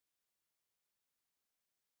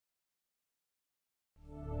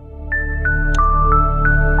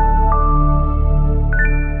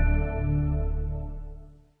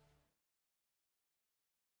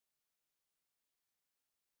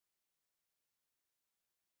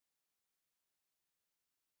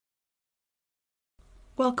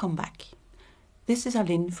Welcome back. This is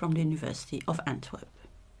Aline from the University of Antwerp.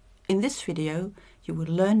 In this video, you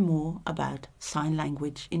will learn more about sign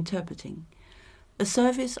language interpreting, a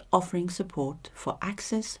service offering support for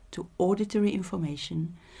access to auditory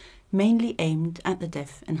information, mainly aimed at the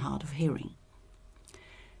deaf and hard of hearing.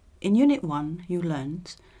 In Unit 1, you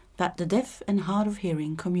learned that the deaf and hard of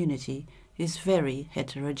hearing community is very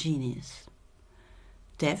heterogeneous.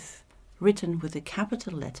 Deaf, written with a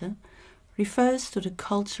capital letter, refers to the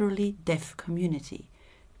culturally deaf community,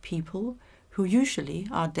 people who usually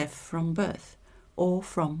are deaf from birth or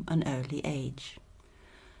from an early age.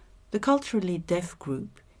 The culturally deaf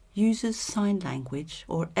group uses sign language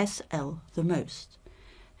or SL the most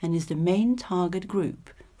and is the main target group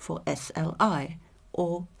for SLI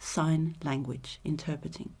or sign language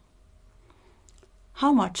interpreting.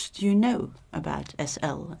 How much do you know about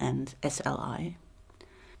SL and SLI?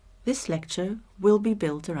 This lecture will be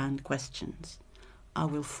built around questions. I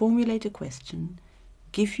will formulate a question,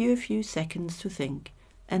 give you a few seconds to think,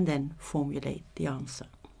 and then formulate the answer.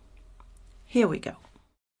 Here we go.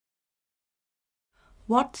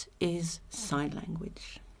 What is sign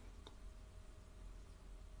language?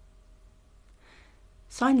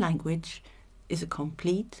 Sign language is a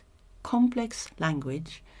complete, complex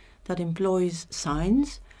language that employs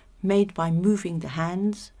signs made by moving the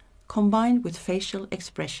hands, combined with facial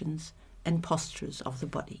expressions and postures of the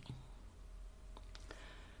body.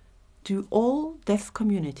 Do all deaf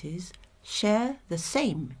communities share the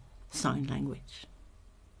same sign language?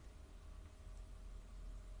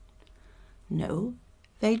 No,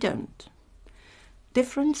 they don't.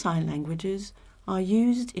 Different sign languages are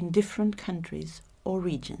used in different countries or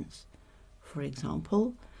regions. For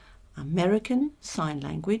example, American Sign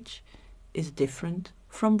Language is different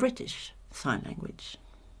from British Sign Language.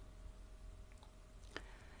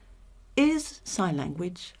 Is sign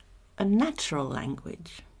language a natural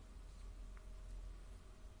language?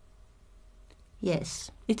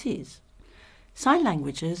 Yes, it is. Sign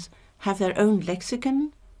languages have their own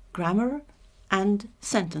lexicon, grammar, and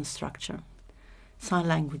sentence structure. Sign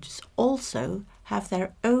languages also have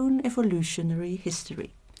their own evolutionary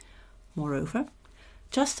history. Moreover,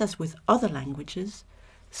 just as with other languages,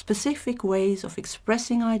 specific ways of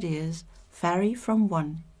expressing ideas vary from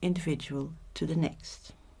one individual to the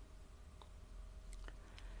next.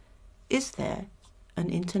 Is there an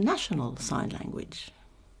international sign language?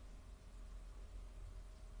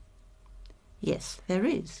 Yes, there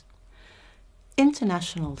is.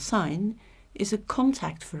 International Sign is a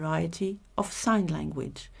contact variety of sign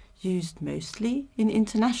language used mostly in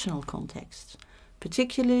international contexts,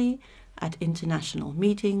 particularly at international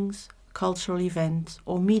meetings, cultural events,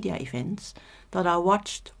 or media events that are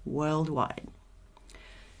watched worldwide.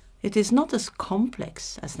 It is not as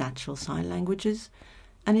complex as natural sign languages,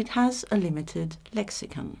 and it has a limited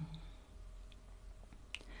lexicon.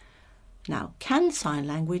 Now, can sign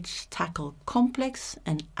language tackle complex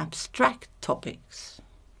and abstract topics?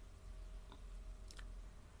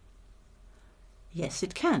 Yes,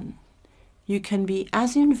 it can. You can be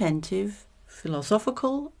as inventive,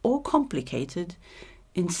 philosophical, or complicated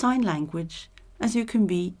in sign language as you can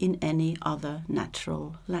be in any other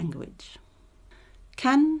natural language.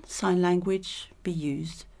 Can sign language be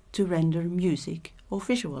used to render music or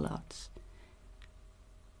visual arts?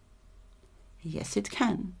 Yes, it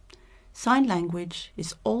can. Sign language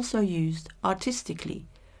is also used artistically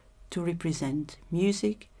to represent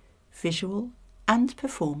music, visual, and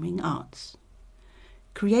performing arts.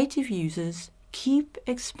 Creative users keep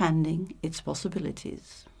expanding its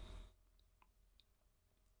possibilities.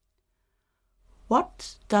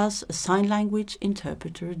 What does a sign language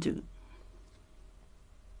interpreter do?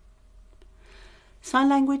 Sign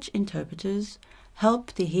language interpreters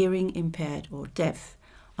help the hearing impaired or deaf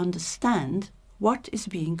understand what is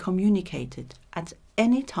being communicated at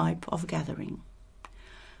any type of gathering.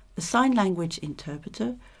 A sign language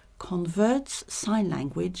interpreter converts sign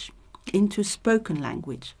language into spoken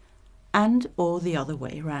language and or the other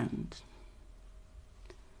way around.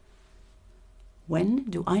 When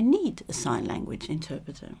do I need a sign language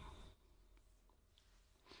interpreter?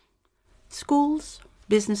 Schools,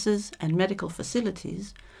 businesses and medical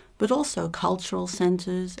facilities, but also cultural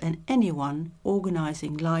centers and anyone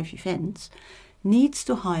organizing live events, needs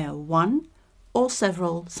to hire one or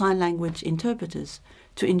several sign language interpreters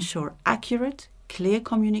to ensure accurate, clear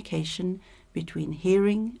communication between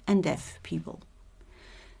hearing and deaf people.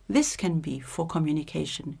 This can be for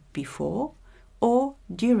communication before or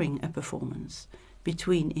during a performance,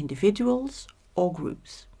 between individuals or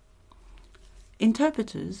groups.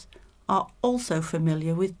 Interpreters are also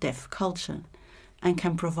familiar with deaf culture and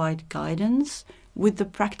can provide guidance with the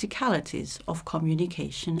practicalities of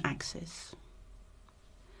communication access.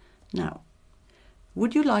 Now,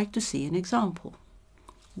 would you like to see an example?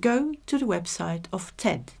 Go to the website of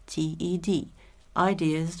TED, T-E-D,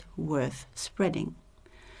 Ideas Worth Spreading.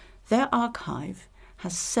 Their archive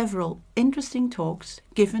has several interesting talks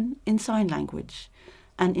given in sign language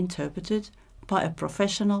and interpreted by a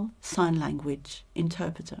professional sign language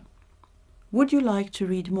interpreter. Would you like to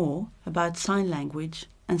read more about sign language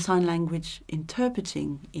and sign language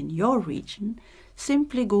interpreting in your region?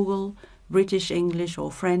 Simply Google British English or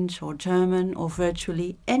French or German or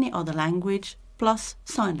virtually any other language plus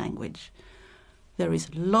sign language. There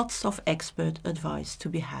is lots of expert advice to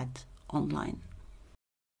be had online.